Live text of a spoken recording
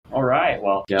right.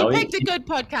 Well, you picked a good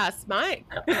podcast, Mike.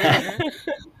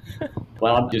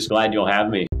 Well, I'm just glad you'll have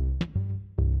me.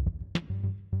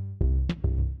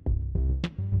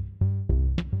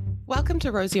 Welcome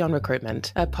to Rosie on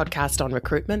Recruitment, a podcast on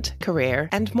recruitment, career,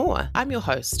 and more. I'm your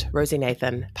host, Rosie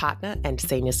Nathan, partner and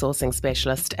senior sourcing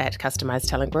specialist at Customised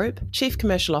Talent Group, chief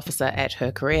commercial officer at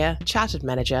Her Career, chartered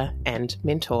manager, and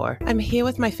mentor. I'm here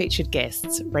with my featured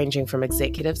guests, ranging from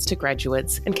executives to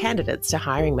graduates and candidates to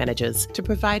hiring managers, to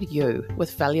provide you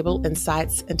with valuable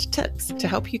insights and tips to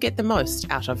help you get the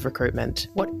most out of recruitment,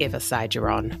 whatever side you're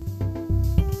on.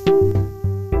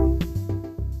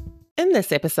 In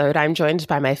this episode, I'm joined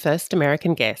by my first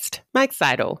American guest, Mike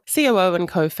Seidel, COO and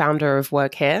co-founder of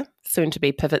Workhere, soon to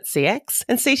be Pivot CX,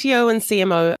 and CTO and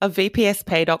CMO of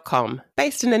VPSPay.com,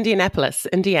 based in Indianapolis,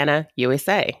 Indiana,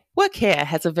 USA. Workhere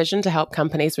has a vision to help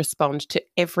companies respond to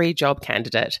every job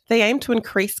candidate. They aim to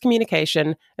increase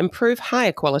communication, improve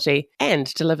hire quality,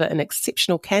 and deliver an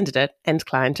exceptional candidate and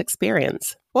client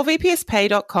experience. While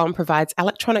VPSPay.com provides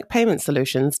electronic payment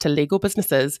solutions to legal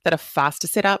businesses that are fast to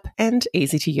set up and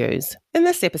easy to use. In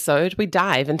this episode, we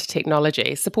dive into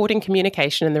technology supporting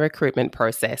communication in the recruitment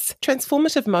process,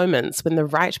 transformative moments when the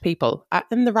right people are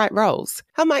in the right roles,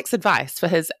 how Mike's advice for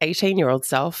his 18-year-old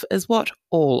self is what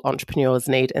all entrepreneurs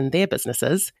need in their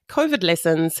businesses, COVID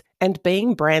lessons, and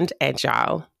being brand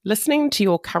agile, listening to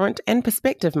your current and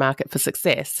prospective market for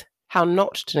success, how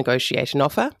not to negotiate an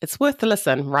offer, it's worth the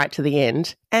listen right to the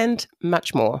end, and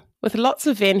much more. With lots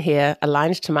of Venn here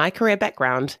aligned to my career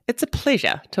background, it's a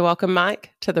pleasure to welcome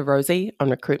Mike to the Rosie on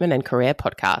Recruitment and Career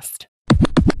podcast.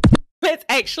 Let's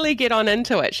actually get on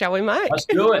into it, shall we, Mike? Let's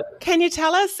do it. Can you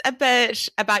tell us a bit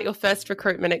about your first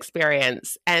recruitment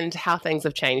experience and how things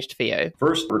have changed for you?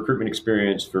 First recruitment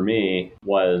experience for me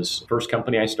was first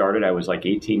company I started. I was like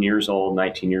 18 years old,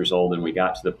 19 years old, and we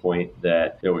got to the point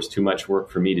that there was too much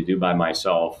work for me to do by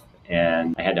myself.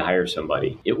 And I had to hire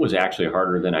somebody. It was actually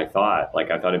harder than I thought. Like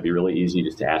I thought it'd be really easy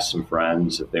just to ask some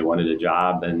friends if they wanted a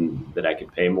job and that I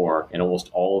could pay more. And almost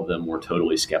all of them were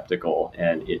totally skeptical.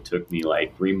 And it took me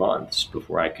like 3 months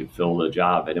before I could fill the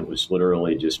job. And it was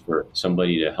literally just for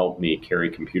somebody to help me carry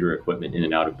computer equipment in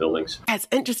and out of buildings. That's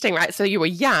interesting, right? So you were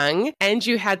young and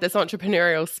you had this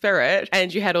entrepreneurial spirit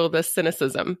and you had all this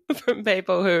cynicism from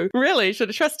people who really should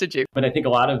have trusted you. But I think a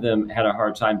lot of them had a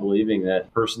hard time believing that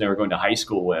the person they were going to high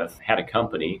school with had a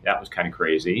company. That was kind of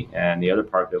crazy. And the other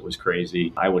part that was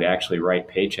crazy, I would actually write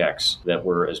paychecks that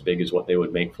were as big as what they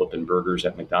would make flipping burgers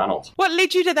at McDonald's. What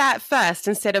led you to that first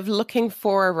instead of looking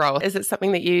for a role? Is it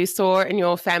something that you saw in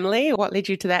your family? What led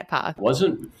you to that path? It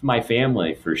wasn't my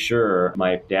family for sure.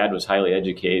 My dad was highly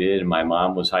educated and my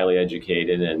mom was highly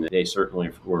educated, and they certainly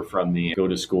were from the go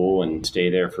to school and stay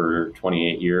there for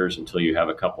 28 years until you have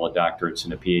a couple of doctorates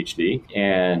and a PhD.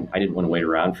 And I didn't want to wait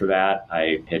around for that.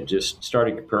 I had just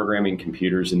started programming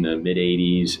computers in the mid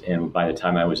 80s. And by the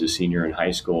time I was a senior in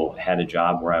high school, I had a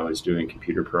job where I was doing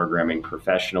computer programming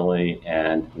professionally.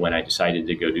 And when I decided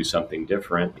to go do something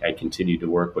different, I continued to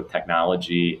work with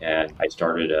technology, and I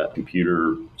started a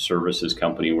computer services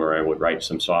company where I would write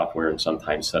some software and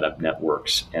sometimes set up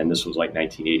networks. And this was like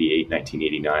 1988,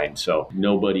 1989. So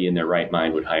nobody in their right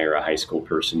mind would hire a high school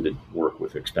person to work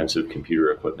with expensive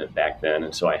computer equipment back then.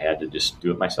 And so I had to just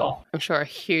do it myself. I'm sure a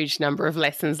huge number of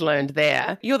lessons learned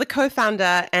there. You're the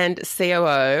co-founder and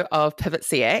COO of Pivot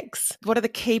CX. What are the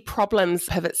key problems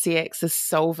Pivot CX is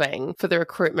solving for the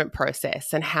recruitment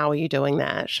process, and how are you doing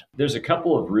that? There's a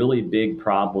couple of really big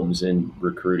problems in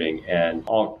recruiting, and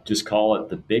I'll just call it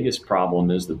the biggest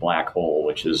problem is the black hole,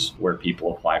 which is where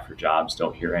people apply for jobs,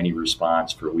 don't hear any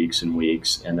response for weeks and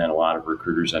weeks, and then a lot of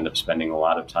recruiters end up spending a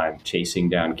lot of time chasing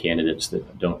down candidates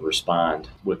that don't respond.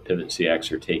 With Pivot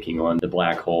CX, are taking on the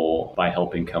black hole by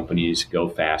helping companies go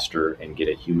faster and get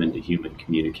a human-to-human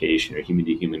communication or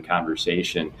human-to-human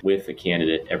conversation with a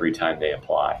candidate every time they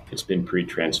apply. It's been pretty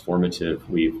transformative.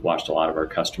 We've watched a lot of our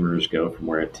customers go from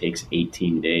where it takes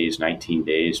 18 days, 19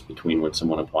 days between when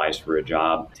someone applies for a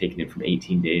job, taking it from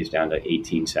 18 days down to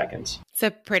 18 seconds. It's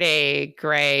a pretty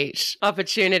great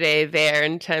opportunity there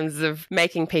in terms of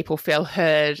making people feel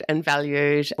heard and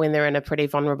valued when they're in a pretty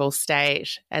vulnerable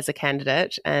state as a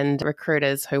candidate, and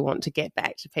recruiters who want to get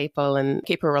back to people and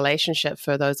keep a relationship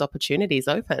for those opportunities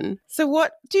open. So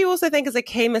what do you also think is a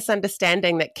key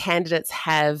misunderstanding that candidates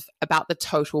have about the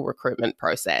total recruitment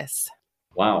process?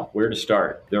 Wow, where to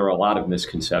start? There are a lot of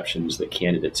misconceptions that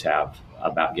candidates have.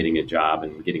 about getting a job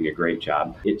and getting a great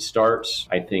job. It starts,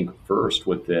 I think, first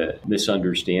with the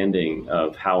misunderstanding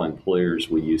of how employers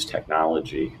will use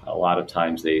technology. A lot of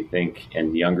times they think,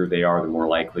 and the younger they are, the more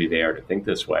likely they are to think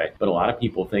this way. But a lot of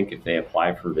people think if they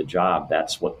apply for the job,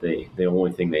 that's what the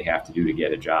only thing they have to do to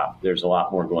get a job. There's a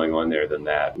lot more going on there than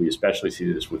that. We especially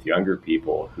see this with younger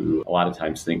people who a lot of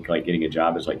times think like getting a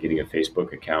job is like getting a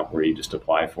Facebook account where you just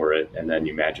apply for it and then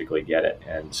you magically get it.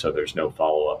 And so there's no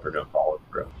follow-up or no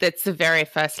follow-through. That's the very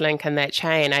first link in that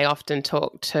chain. I often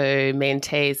talk to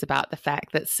mentees about the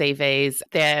fact that CVs,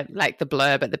 they're like the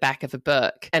blurb at the back of a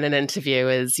book. And an interview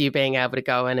is you being able to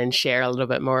go in and share a little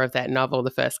bit more of that novel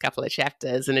the first couple of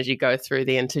chapters. And as you go through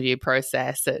the interview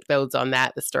process, it builds on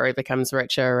that. The story becomes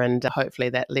richer and hopefully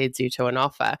that leads you to an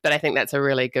offer. But I think that's a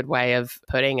really good way of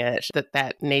putting it,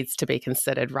 that needs to be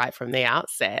considered right from the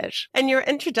outset. In your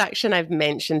introduction, I've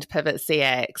mentioned Pivot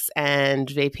CX and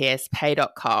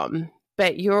VPSPay.com.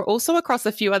 But you're also across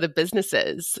a few other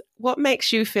businesses. What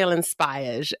makes you feel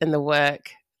inspired in the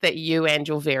work that you and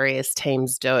your various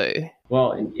teams do?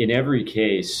 Well, in every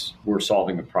case, we're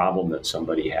solving a problem that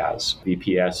somebody has.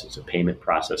 VPS is a payment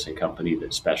processing company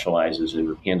that specializes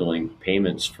in handling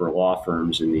payments for law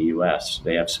firms in the U.S.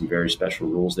 They have some very special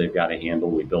rules they've got to handle.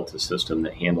 We built a system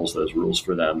that handles those rules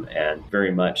for them and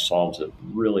very much solves a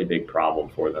really big problem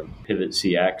for them. Pivot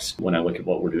CX, when I look at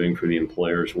what we're doing for the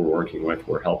employers we're working with,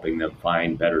 we're helping them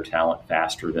find better talent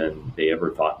faster than they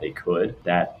ever thought they could.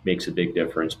 That makes a big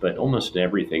difference. But almost in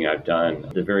everything I've done,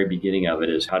 the very beginning of it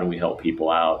is how do we help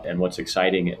people out? And what's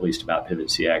exciting, at least about Pivot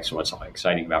CX and what's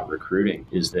exciting about recruiting,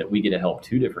 is that we get to help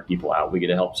two different people out. We get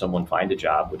to help someone find a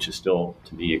job, which is still,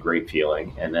 to me, a great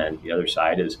feeling. And then the other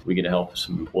side is we get to help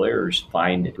some employers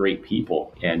find great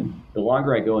people. And the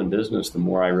longer I go in business, the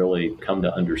more I really come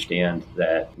to understand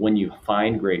that when you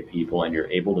find great people and you're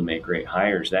able to make great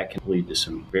hires, that can lead to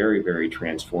some very, very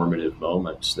transformative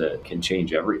moments that can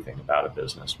change everything about a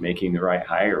business. Making the right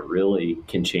hire really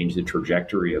can change the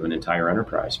trajectory of an entire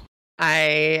enterprise.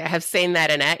 I have seen that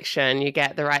in action. You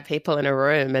get the right people in a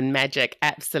room and magic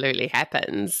absolutely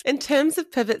happens. In terms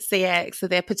of Pivot CX, are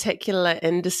there particular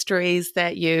industries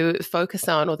that you focus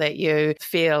on or that you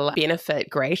feel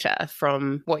benefit greater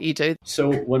from what you do?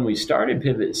 So when we started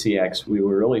Pivot CX, we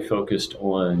were really focused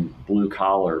on blue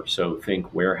collar. So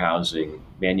think warehousing,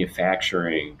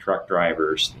 manufacturing, truck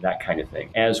drivers, that kind of thing.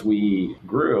 As we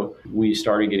grew, we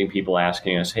started getting people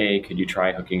asking us, hey, could you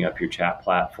try hooking up your chat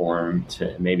platform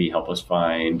to maybe help us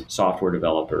find software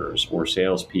developers or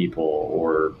salespeople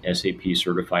or SAP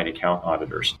certified account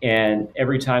auditors? And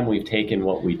every time we've taken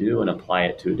what we do and apply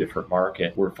it to a different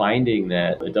market, we're finding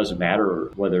that it doesn't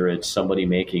matter whether it's somebody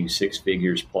making 6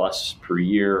 figures plus per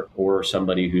year or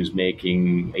somebody who's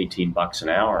making $18 an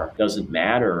hour. It doesn't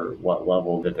matter what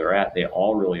level that they're at. They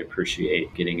all really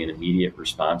appreciate getting an immediate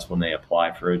response when they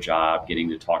apply for a job, getting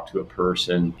to talk to a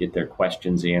person, get their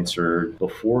questions answered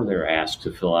before they're asked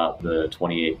to fill out the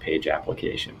 28-page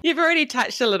application. You've already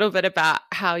touched a little bit about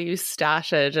how you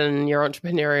started and your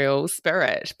entrepreneurial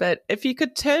spirit, but if you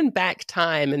could turn back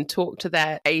time and talk to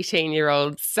that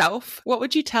 18-year-old self, what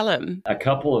would you tell him? A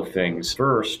couple of things.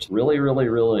 First,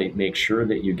 really make sure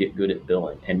that you get good at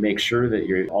billing and make sure that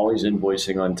you're always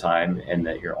invoicing on time and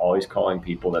that you're always calling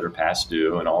people that are past due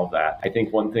and all of that. I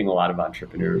think one thing a lot of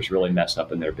entrepreneurs really mess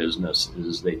up in their business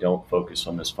is they don't focus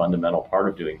on this fundamental part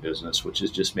of doing business, which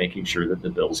is just making sure that the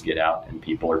bills get out and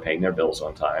people are paying their bills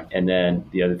on time. And then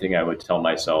the other thing I would tell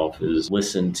myself is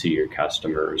listen to your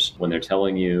customers. When they're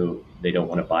telling you they don't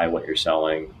want to buy what you're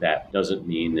selling, that doesn't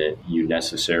mean that you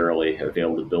necessarily have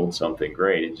failed to build something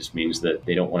great. It just means that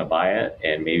they don't want to buy it,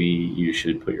 and maybe you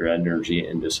should put your energy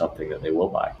into something that they will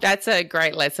buy. That's a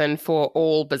great lesson for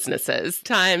all businesses.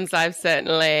 Times I've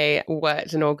certainly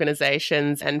worked in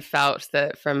organizations and felt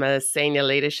that from a senior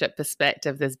leadership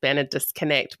perspective, there's been a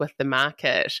disconnect with the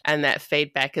market and that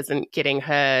feedback isn't getting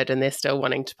heard and they're still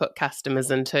wanting to put customers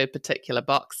into particular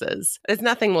boxes. There's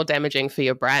nothing more damaging for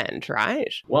your brand,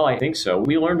 right? Well, I think so.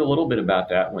 We learned a little bit about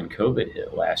that when COVID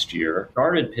hit last year.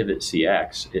 Started Pivot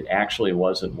CX. It actually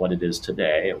wasn't what it is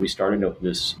today. We started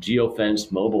this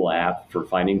geofenced mobile app for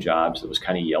finding jobs that was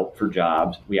kind of Yelp for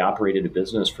jobs. We operated a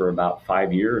business for about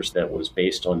 5 years that was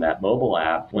based on that mobile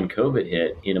app. When COVID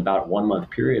hit, in about a 1 month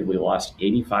period, we lost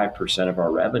 85% of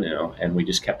our revenue, and we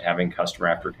just kept having customer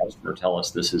after customer tell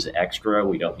us this is extra.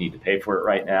 We don't need to pay for it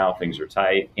right now. Things are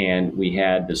tight. And we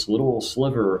had this little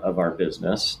sliver of our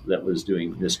business that was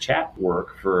doing this chat chat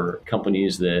work for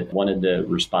companies that wanted to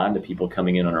respond to people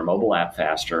coming in on our mobile app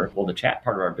faster. Well, the chat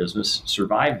part of our business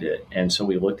survived it. And so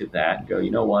we looked at that and go,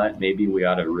 you know what, maybe we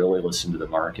ought to really listen to the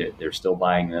market. They're still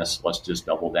buying this. Let's just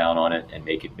double down on it and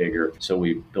make it bigger. So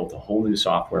we built a whole new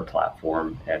software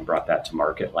platform and brought that to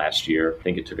market last year. I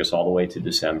think it took us all the way to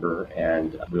December,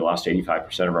 and we lost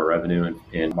 85% of our revenue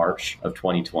in March of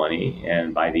 2020.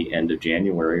 And by the end of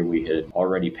January, we had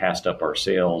already passed up our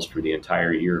sales for the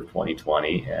entire year of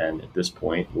 2020. And at this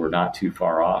point, we're not too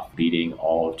far off beating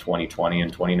all of 2020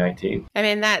 and 2019. I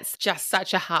mean, that's just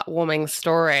such a heartwarming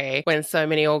story when so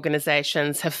many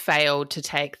organizations have failed to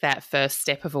take that first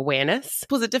step of awareness.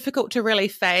 Was it difficult to really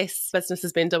face? Business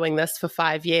has been doing this for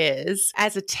 5 years.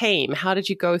 As a team, how did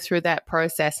you go through that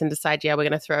process and decide, yeah, we're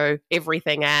going to throw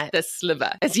everything at this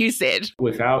sliver, as you said?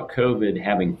 Without COVID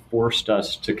having forced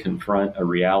us to confront a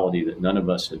reality that none of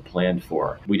us had planned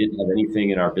for, we didn't have anything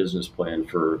in our business plan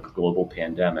for a global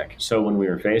pandemic. So when we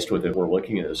were faced with it, we're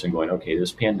looking at this and going, okay,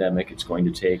 this pandemic, it's going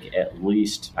to take at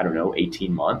least,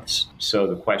 18 months. So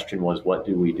the question was, what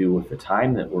do we do with the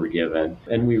time that we're given?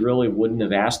 And we really wouldn't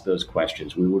have asked those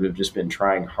questions. We would have just been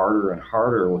trying harder and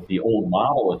harder with the old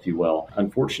model, if you will.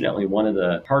 Unfortunately, one of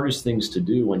the hardest things to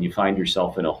do when you find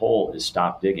yourself in a hole is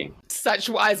stop digging. Such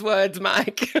wise words,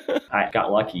 Mike. I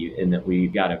got lucky in that we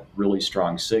got a really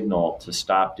strong signal to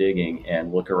stop digging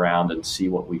and look around and see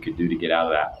what we could do to get out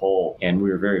of that hole. And we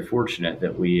were very fortunate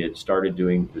that we had started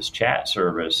doing this chat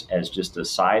service as just a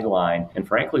sideline. And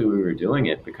frankly, we were doing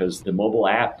it because the mobile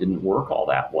app didn't work all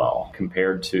that well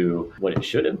compared to what it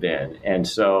should have been. And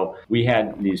so we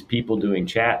had these people doing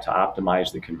chat to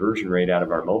optimize the conversion rate out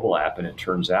of our mobile app. And it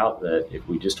turns out that if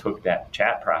we just hooked that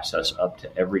chat process up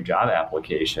to every job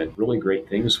application, really great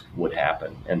things would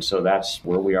happen. And so that's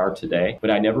where we are today.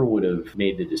 But I never would have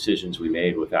made the decisions we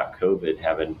made without COVID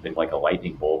having been like a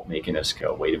lightning bolt making us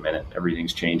go, wait a minute,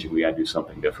 everything's changing. We got to do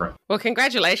something different. Well,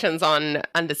 congratulations on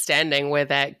understanding where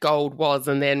that gold was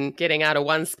and then getting out of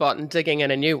one spot and digging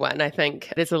in a new one. I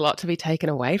think there's a lot to be taken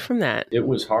away from that. It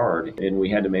was hard, and we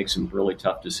had to make some really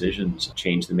tough decisions,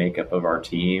 change the makeup of our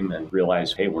team and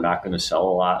realize, hey, we're not going to sell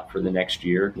a lot for the next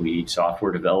year. We need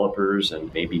software developers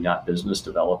and maybe not business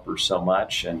developers so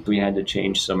much. And we had to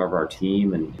change some of our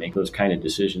team and make those kind of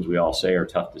decisions we all say are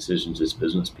tough decisions as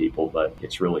business people, but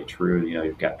it's really true.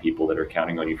 You've got people that are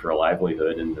counting on you for a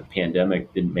livelihood, and the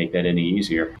pandemic didn't make that any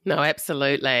easier. No,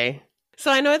 absolutely.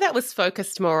 So I know that was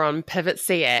focused more on Pivot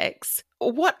CX.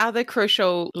 What other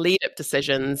crucial lead-up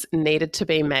decisions needed to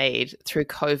be made through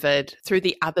COVID, through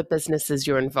the other businesses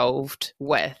you're involved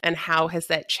with, and how has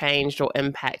that changed or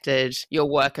impacted your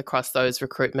work across those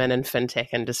recruitment and fintech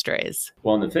industries?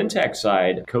 Well, on the fintech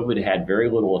side, COVID had very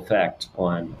little effect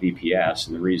on VPS,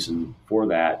 and the reason for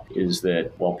that is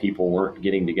that while people weren't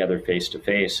getting together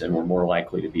face-to-face and were more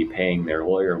likely to be paying their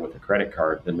lawyer with a credit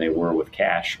card than they were with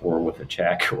cash or with a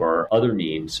check or other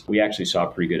means, we actually saw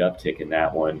a pretty good uptick in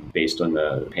that one based on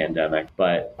the pandemic.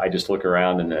 But I just look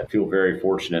around and I feel very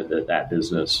fortunate that that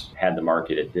business had the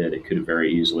market it did. It could have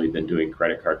very easily been doing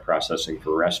credit card processing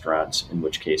for restaurants, in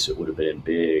which case it would have been in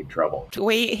big trouble.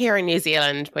 We here in New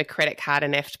Zealand, we're credit card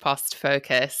and EFTPOS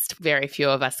focused. Very few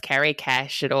of us carry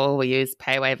cash at all. We use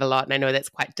PayWave a lot. And I know that's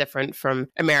quite different from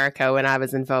America. When I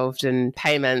was involved in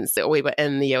payments, we were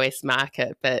in the US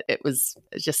market, but it was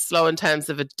just slow in terms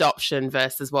of adoption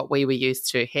versus what we were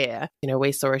used to here.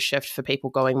 We saw a shift for people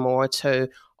going more to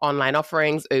online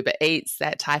offerings, Uber Eats,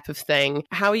 that type of thing.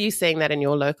 How are you seeing that in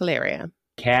your local area?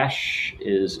 Cash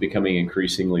is becoming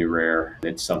increasingly rare.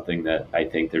 It's something that I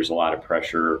think there's a lot of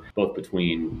pressure, both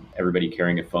between everybody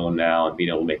carrying a phone now and being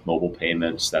able to make mobile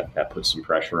payments, that puts some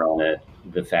pressure on it.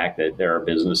 The fact that there are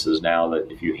businesses now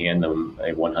that if you hand them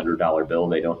a $100 bill,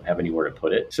 they don't have anywhere to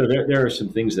put it. So there are some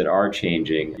things that are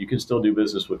changing. You can still do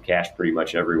business with cash pretty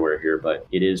much everywhere here, but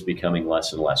it is becoming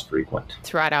less and less frequent.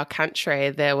 Throughout our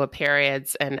country, there were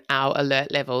periods in our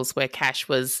alert levels where cash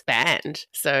was banned.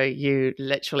 So you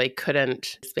literally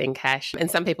couldn't spend cash. And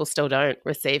some people still don't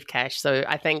receive cash. So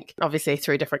I think obviously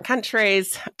through different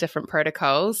countries, different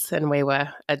protocols, and we were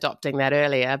adopting that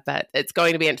earlier, but it's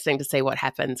going to be interesting to see what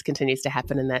continues to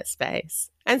happen in that space.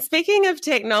 And speaking of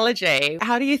technology,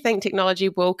 how do you think technology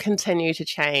will continue to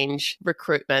change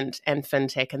recruitment and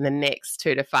fintech in the next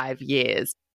 2 to 5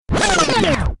 years?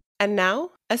 And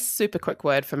now, a super quick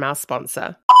word from our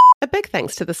sponsor. A big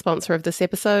thanks to the sponsor of this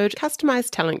episode, Customised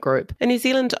Talent Group, a New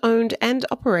Zealand-owned and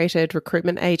operated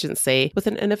recruitment agency with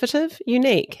an innovative,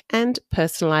 unique, and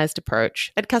personalised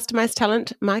approach. At Customised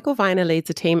Talent, Michael Viner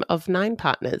leads a team of 9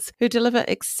 partners who deliver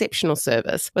exceptional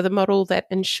service with a model that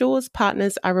ensures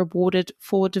partners are rewarded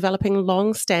for developing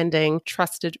long-standing,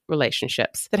 trusted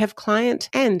relationships that have client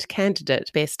and candidate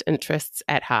best interests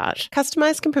at heart.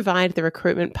 Customised can provide the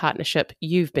recruitment partnership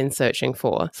you've been searching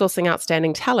for, sourcing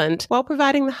outstanding talent while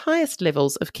providing the highest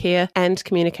levels of care and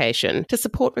communication to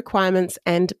support requirements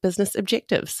and business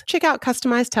objectives. Check out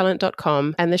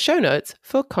customisedtalent.com and the show notes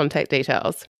for contact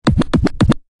details.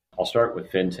 I'll start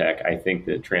with fintech. I think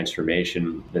the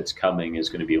transformation that's coming is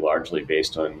going to be largely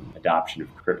based on adoption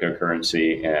of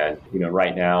cryptocurrency. And,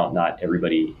 right now, not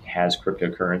everybody has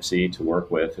cryptocurrency to work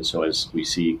with. And so as we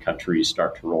see countries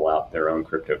start to roll out their own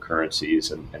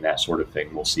cryptocurrencies and that sort of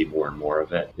thing, we'll see more and more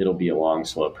of it. It'll be a long,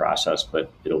 slow process,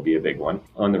 but it'll be a big one.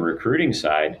 On the recruiting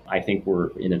side, I think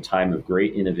we're in a time of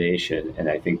great innovation. And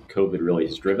I think COVID really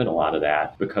has driven a lot of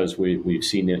that because we've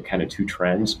seen kind of 2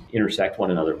 trends intersect one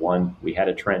another. One, we had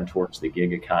a trend towards the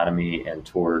gig economy and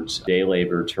towards day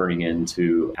labor turning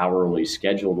into hourly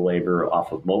scheduled labor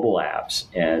off of mobile apps.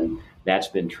 And that's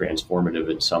been transformative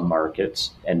in some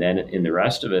markets. And then in the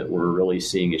rest of it, we're really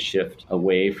seeing a shift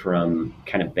away from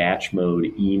kind of batch mode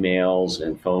emails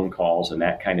and phone calls and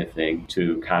that kind of thing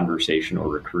to conversational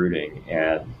recruiting.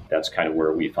 And that's kind of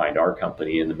where we find our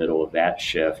company in the middle of that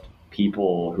shift.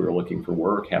 People who are looking for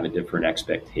work have a different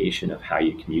expectation of how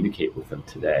you communicate with them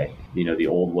today. The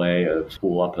old way of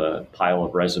pull up a pile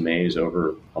of resumes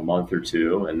over a month or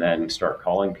 2 and then start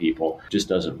calling people just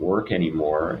doesn't work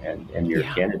anymore. And your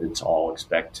candidates all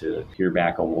expect to hear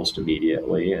back almost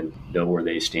immediately and know where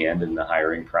they stand in the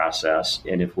hiring process.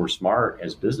 And if we're smart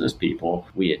as business people,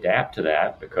 we adapt to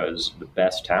that because the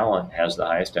best talent has the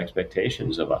highest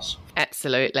expectations of us.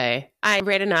 Absolutely. I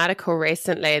read an article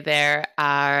recently. There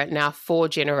are now 4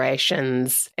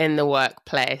 generations in the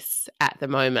workplace at the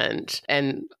moment.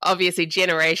 And obviously,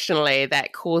 generationally,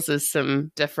 that causes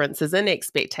some differences in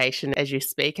expectation, as you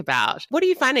speak about. What are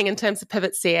you finding in terms of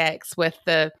Pivot CX with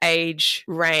the age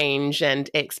range and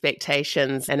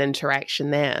expectations and interaction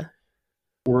there?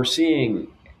 We're seeing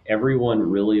everyone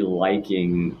really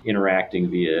liking interacting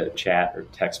via chat or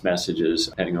text messages,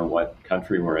 depending on what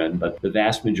country we're in. But the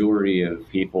vast majority of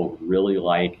people really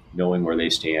like knowing where they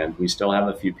stand. We still have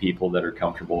a few people that are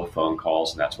comfortable with phone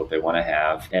calls, and that's what they want to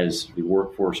have. As the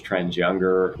workforce trends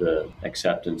younger, the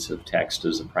acceptance of text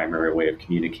as a primary way of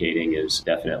communicating is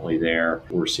definitely there.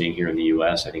 We're seeing here in the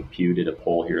U.S., I think Pew did a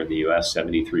poll here in the U.S.,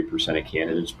 73% of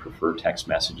candidates prefer text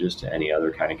messages to any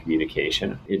other kind of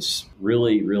communication. It's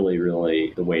really, really,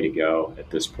 really the way to go at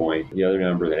this point. The other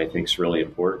number that I think is really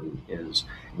important is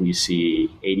we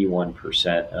see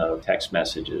 81% of text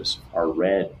messages are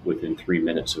read within 3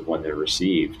 minutes of when they're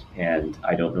received. And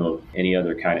I don't know of any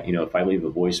other kind of, if I leave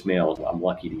a voicemail, I'm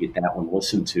lucky to get that one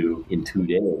listened to in 2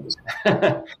 days.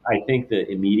 I think the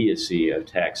immediacy of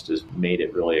text has made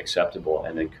it really acceptable.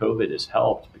 And then COVID has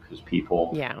helped because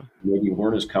people maybe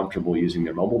weren't as comfortable using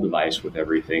their mobile device with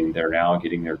everything. They're now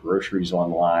getting their groceries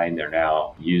online. They're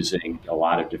now using a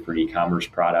lot of different e-commerce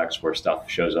products where stuff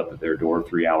shows up at their door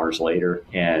 3 hours later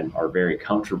and are very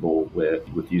comfortable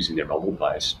with using their mobile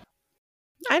device.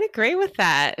 I'd agree with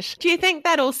that. Do you think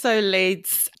that also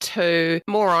leads to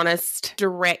more honest,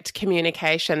 direct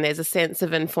communication? There's a sense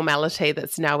of informality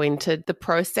that's now entered the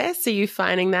process. Are you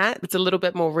finding that it's a little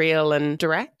bit more real and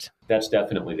direct? That's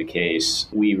definitely the case.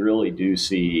 We really do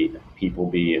see people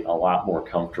be a lot more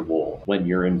comfortable when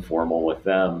you're informal with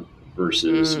them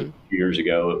versus a few years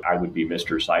ago, I would be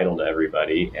Mr. Seidel to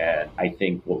everybody. And I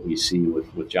think what we see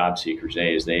with job seekers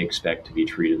today is they expect to be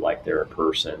treated like they're a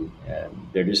person. And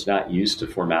they're just not used to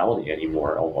formality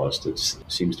anymore almost. It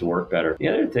seems to work better. The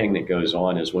other thing that goes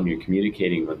on is when you're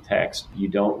communicating with text, you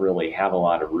don't really have a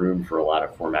lot of room for a lot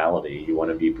of formality. You want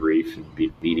to be brief and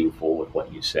be meaningful with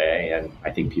what you say. And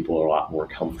I think people are a lot more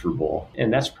comfortable.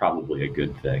 And that's probably a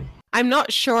good thing. I'm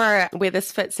not sure where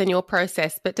this fits in your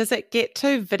process, but does it get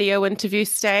to video interview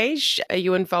stage? Are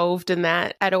you involved in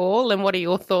that at all? And what are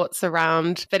your thoughts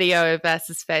around video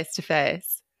versus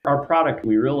face-to-face? Our product,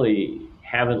 we really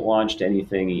haven't launched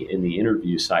anything in the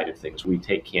interview side of things. We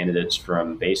take candidates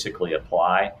from basically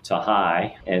apply to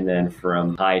high, and then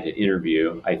from high to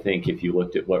interview. I think if you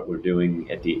looked at what we're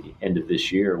doing at the end of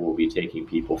this year, we'll be taking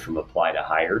people from apply to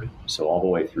hired. So all the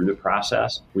way through the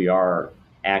process. We are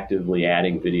actively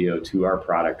adding video to our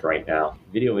product right now.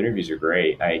 Video interviews are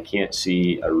great. I can't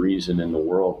see a reason in the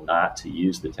world not to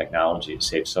use the technology. It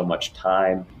saves so much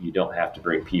time. You don't have to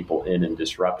bring people in and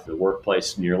disrupt the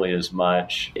workplace nearly as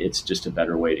much. It's just a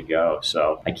better way to go.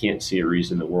 So I can't see a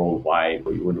reason in the world why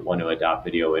you wouldn't want to adopt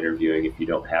video interviewing if you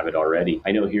don't have it already.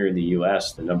 I know here in the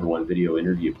US, the number one video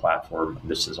interview platform,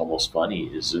 this is almost funny,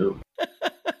 is Zoom.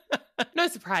 No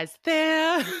surprise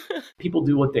there. People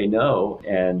do what they know,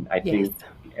 and I think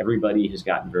everybody has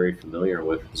gotten very familiar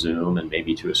with Zoom and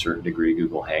maybe to a certain degree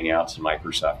Google Hangouts and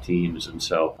Microsoft Teams. And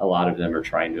so a lot of them are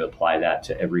trying to apply that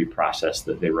to every process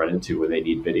that they run into where they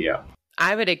need video.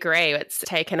 I would agree. It's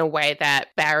taken away that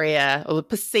barrier, or the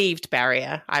perceived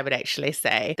barrier, I would actually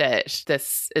say, that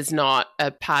this is not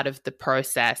a part of the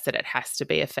process, that it has to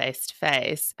be a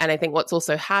face-to-face. And I think what's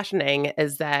also heartening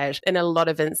is that in a lot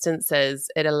of instances,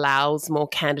 it allows more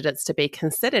candidates to be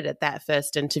considered at that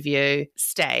first interview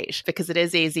stage, because it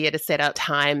is easier to set up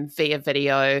time via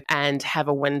video and have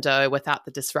a window without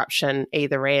the disruption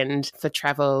either end for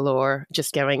travel or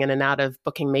just going in and out of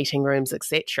booking meeting rooms,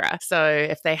 etc. So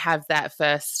if they have that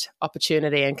first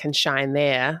opportunity and can shine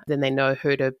there, then they know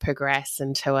who to progress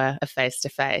into a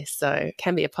face-to-face. So it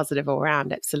can be a positive all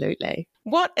around, absolutely.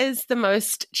 What is the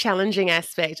most challenging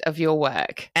aspect of your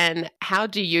work, and how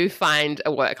do you find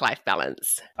a work-life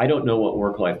balance? I don't know what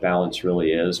work-life balance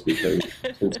really is, because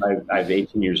since I'm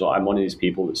 18 years old, I'm one of these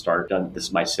people that this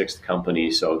is my sixth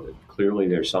company, so clearly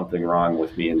there's something wrong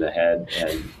with me in the head.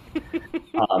 And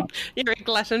you're a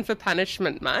glutton for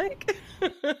punishment, Mike.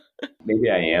 Maybe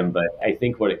I am, but I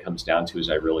think what it comes down to is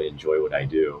I really enjoy what I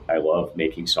do. I love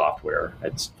making software.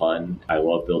 It's fun. I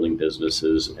love building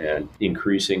businesses. And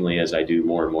increasingly, as I do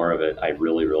more and more of it, I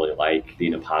really, really like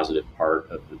being a positive part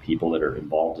of the people that are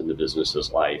involved in the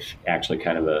business's life. Actually,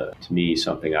 to me,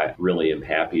 something I really am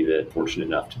happy that fortunate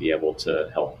enough to be able to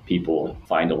help people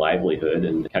find a livelihood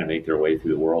and kind of make their way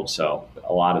through the world. So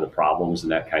a lot of the problems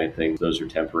and that kind of thing, those are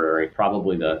temporary.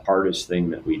 Probably the hardest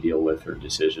thing that we deal with are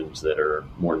decisions that are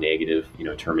more negative,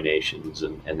 terminations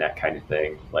and that kind of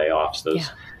thing, layoffs.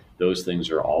 Those things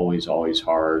are always, always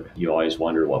hard. You always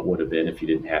wonder what would have been if you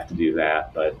didn't have to do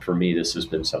that. But for me, this has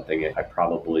been something if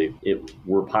it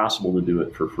were possible to do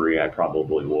it for free, I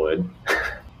probably would.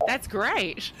 That's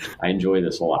great. I enjoy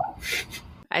this a lot.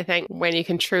 I think when you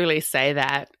can truly say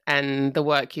that and the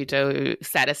work you do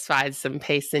satisfies some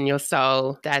peace in your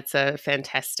soul, that's a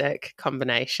fantastic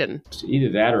combination.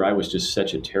 Either that or I was just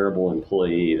such a terrible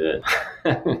employee that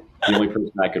the only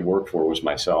person I could work for was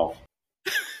myself.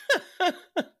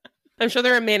 I'm sure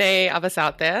there are many of us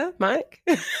out there, Mike.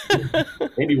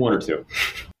 Maybe one or two.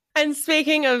 And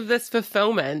speaking of this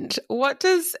fulfillment, what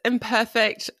does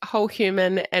imperfect, whole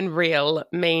human, and real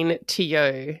mean to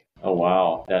you? Oh,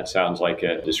 wow. That sounds like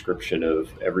a description of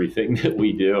everything that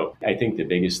we do. I think the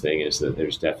biggest thing is that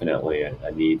there's definitely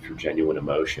a need for genuine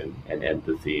emotion and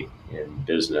empathy in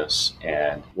business.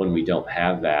 And when we don't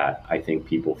have that, I think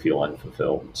people feel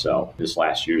unfulfilled. So this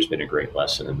last year has been a great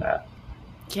lesson in that.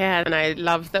 Yeah, and I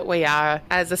love that we are,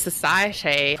 as a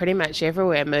society, pretty much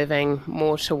everywhere moving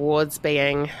more towards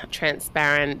being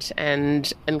transparent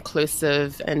and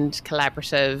inclusive and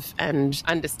collaborative and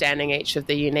understanding each of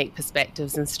the unique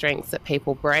perspectives and strengths that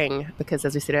people bring. Because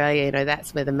as we said earlier,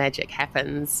 that's where the magic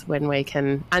happens, when we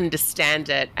can understand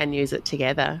it and use it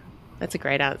together. That's a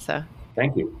great answer.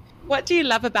 Thank you. What do you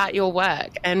love about your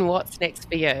work, and what's next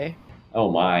for you? Oh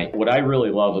my. What I really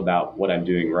love about what I'm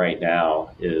doing right now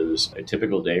is a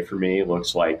typical day for me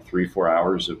looks like 3-4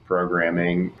 hours of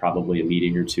programming, probably a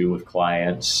meeting or two with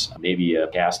clients, maybe a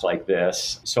cast like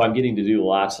this. So I'm getting to do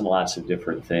lots and lots of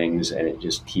different things, and it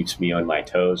just keeps me on my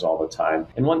toes all the time.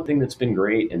 And one thing that's been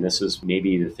great, and this is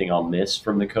maybe the thing I'll miss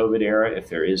from the COVID era, if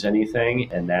there is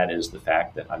anything, and that is the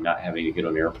fact that I'm not having to get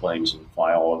on airplanes and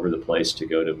fly all over the place to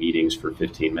go to meetings for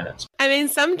 15 minutes. I mean,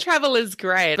 some travel is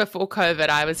great. Before COVID,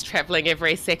 I was traveling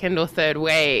every second or third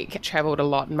week. I traveled a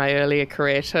lot in my earlier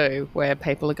career too, where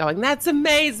people are going, that's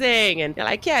amazing. And you're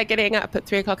like, yeah, getting up at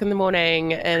 3 o'clock in the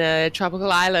morning in a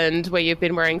tropical island where you've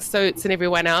been wearing suits and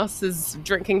everyone else is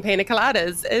drinking pina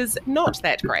coladas is not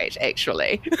that great,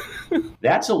 actually.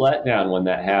 That's a letdown when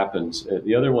that happens.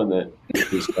 The other one that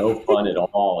is no fun at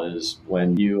all is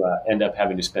when you end up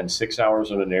having to spend 6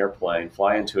 hours on an airplane,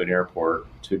 fly into an airport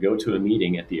to go to a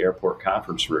meeting at the airport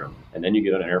conference room. And then you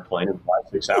get on an airplane and fly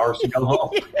 6 hours to come home.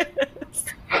 Yes.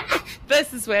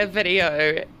 This is where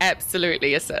video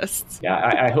absolutely assists. Yeah,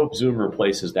 I hope Zoom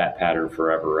replaces that pattern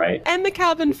forever, right? And the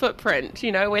carbon footprint,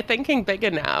 we're thinking bigger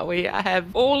now. We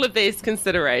have all of these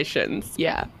considerations.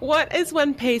 Yeah. What is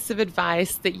one piece of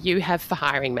advice that you have for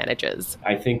hiring managers?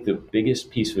 I think the biggest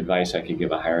piece of advice I could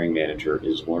give a hiring manager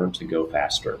is learn to go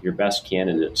faster. Your best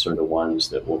candidates are the ones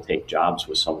that will take jobs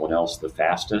with someone else the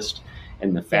fastest.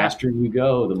 And the faster you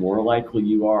go, the more likely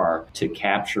you are to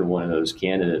capture one of those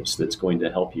candidates that's going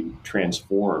to help you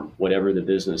transform whatever the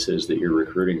business is that you're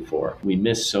recruiting for. We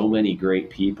miss so many great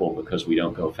people because we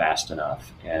don't go fast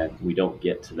enough and we don't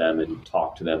get to them and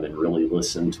talk to them and really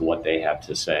listen to what they have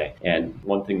to say. And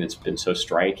one thing that's been so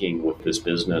striking with this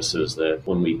business is that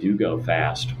when we do go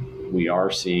fast, we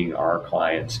are seeing our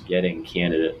clients getting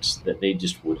candidates that they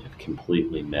just would have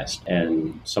completely missed.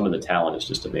 And some of the talent is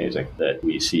just amazing that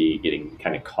we see getting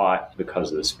kind of caught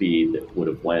because of the speed that would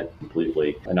have went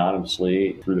completely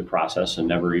anonymously through the process and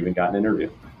never even got an interview.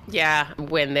 Yeah,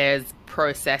 when there's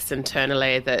process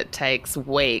internally that takes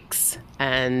weeks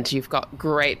and you've got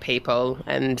great people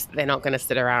and they're not going to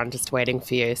sit around just waiting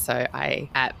for you. So I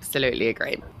absolutely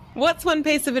agree. What's one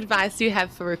piece of advice you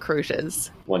have for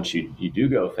recruiters? Once you do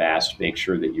go fast, make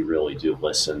sure that you really do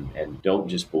listen and don't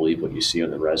just believe what you see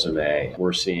on the resume.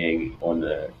 We're seeing on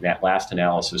that last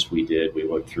analysis we did, we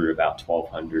looked through about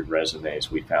 1,200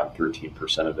 resumes. We found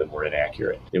 13% of them were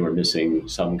inaccurate. They were missing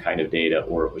some kind of data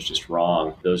or it was just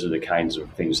wrong. Those are the kinds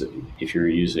of things that if you're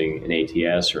using an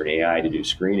ATS or an AI to do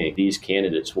screening, these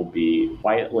candidates will be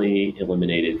quietly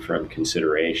eliminated from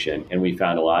consideration. And we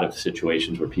found a lot of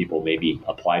situations where people maybe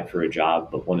applied for a job,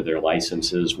 but one of their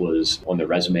licenses was on the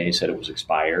resume said it was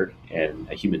expired, and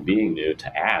a human being knew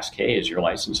to ask, hey, is your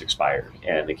license expired?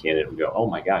 And the candidate would go, oh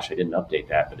my gosh, I didn't update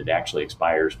that, but it actually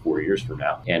expires 4 years from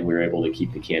now. And we were able to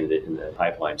keep the candidate in the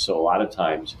pipeline. So a lot of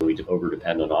times when we over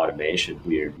depend on automation,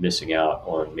 we are missing out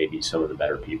on maybe some of the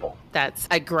better people. That's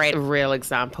a great real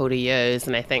example to use.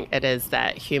 And I think it is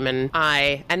that human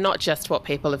eye, and not just what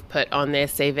people have put on their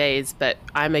CVs, but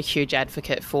I'm a huge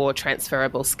advocate for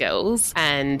transferable skills.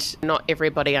 And not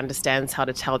everybody understands how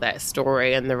to tell that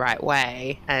story in the right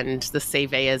way. And the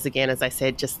CV is, again, as I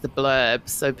said, just the blurb.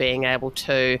 So being able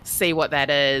to see what that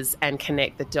is and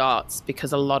connect the dots,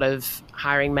 because a lot of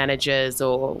hiring managers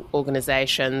or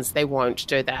organizations, they won't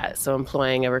do that. So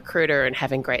employing a recruiter and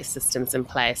having great systems in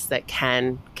place that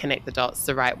can connect the dots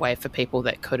the right way for people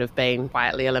that could have been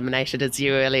quietly eliminated, as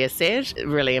you earlier said, a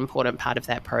really important part of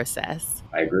that process.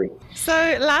 I agree.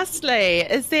 So lastly,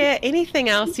 is there anything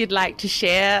else you'd like to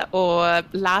share, or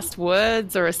last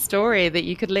words or a story that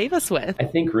you could leave us with? I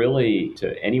think really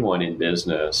to anyone in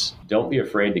business, don't be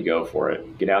afraid to go for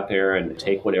it. Get out there and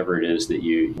take whatever it is that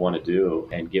you want to do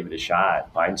and give it a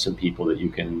shot. Find some people that you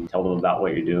can tell them about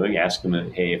what you're doing. Ask them,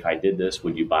 hey, if I did this,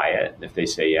 would you buy it? And if they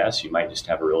say yes, you might just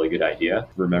have a really good idea.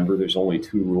 Remember, there's only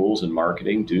 2 rules in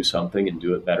marketing. Do something and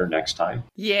do it better next time.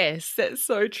 Yes, that's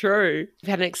so true. You've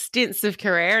had an extensive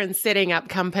career in setting up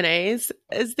companies.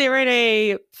 Is there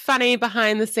any funny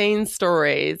behind the scenes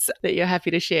stories that you're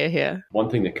happy to share here? One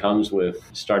thing that comes with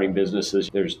starting businesses,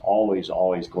 there's always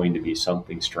going to be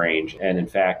something strange. And in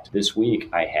fact, this week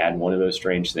I had one of those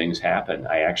strange things happen.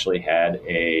 I actually had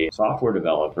a software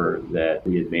developer that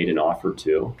we had made an offer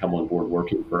to come on board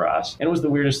working for us. And it was the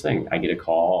weirdest thing. I get a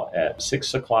call at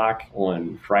 6 o'clock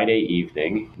on Friday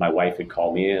evening. My wife had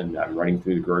called me and I'm running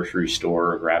through the grocery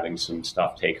store, grabbing some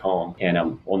stuff to take home. And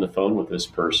I'm on the phone with this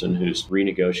person who's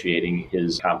renegotiating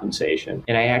his compensation.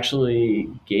 And I actually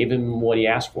gave him what he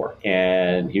asked for.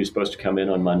 And he was supposed to come in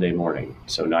on Monday morning.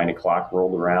 So 9 o'clock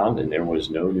rolled around and there was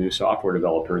no new software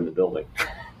developer in the building.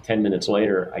 10 minutes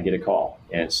later, I get a call,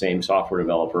 and same software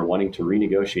developer wanting to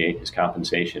renegotiate his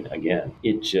compensation again.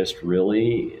 It just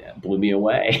really blew me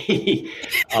away.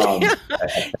 Yeah,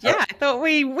 I thought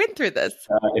we went through this.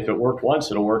 If it worked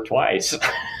once, it'll work twice.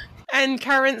 And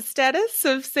current status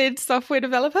of said software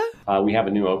developer? We have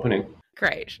a new opening.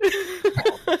 Great.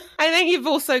 I think you've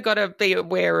also got to be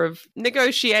aware of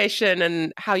negotiation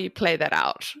and how you play that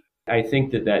out. I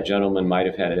think that gentleman might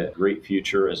have had a great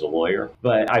future as a lawyer,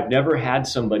 but I've never had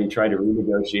somebody try to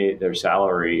renegotiate their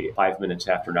salary 5 minutes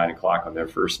after 9 o'clock on their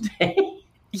first day.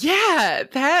 Yeah,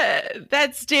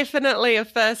 that's definitely a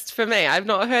first for me. I've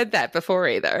not heard that before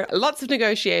either. Lots of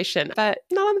negotiation, but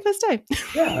not on the first day.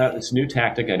 Yeah, it's a new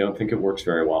tactic. I don't think it works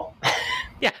very well.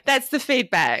 Yeah, that's the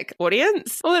feedback,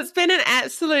 audience. Well, it's been an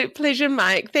absolute pleasure,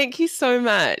 Mike. Thank you so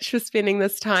much for spending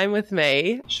this time with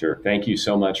me. Sure. Thank you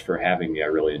so much for having me. I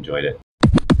really enjoyed it.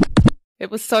 It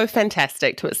was so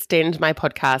fantastic to extend my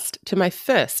podcast to my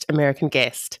first American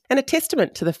guest, and a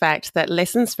testament to the fact that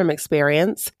lessons from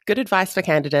experience, good advice for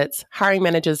candidates, hiring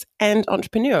managers, and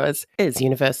entrepreneurs is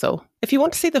universal. If you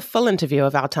want to see the full interview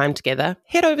of our time together,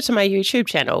 head over to my YouTube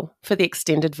channel for the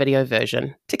extended video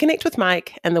version. To connect with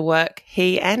Mike and the work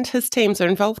he and his teams are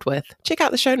involved with, check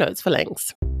out the show notes for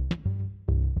links.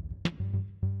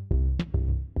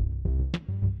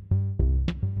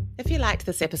 If you liked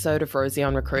this episode of Rosie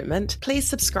on Recruitment, please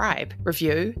subscribe,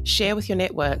 review, share with your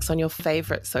networks on your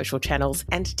favourite social channels,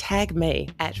 and tag me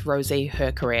at Rosie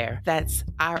Her Career. That's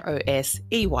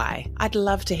ROSEY. I'd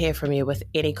love to hear from you with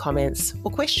any comments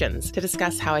or questions to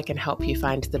discuss how I can help you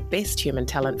find the best human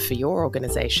talent for your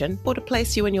organisation or to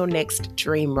place you in your next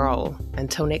dream role.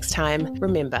 Until next time,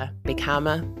 remember, be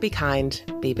calmer, be kind,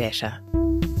 be better.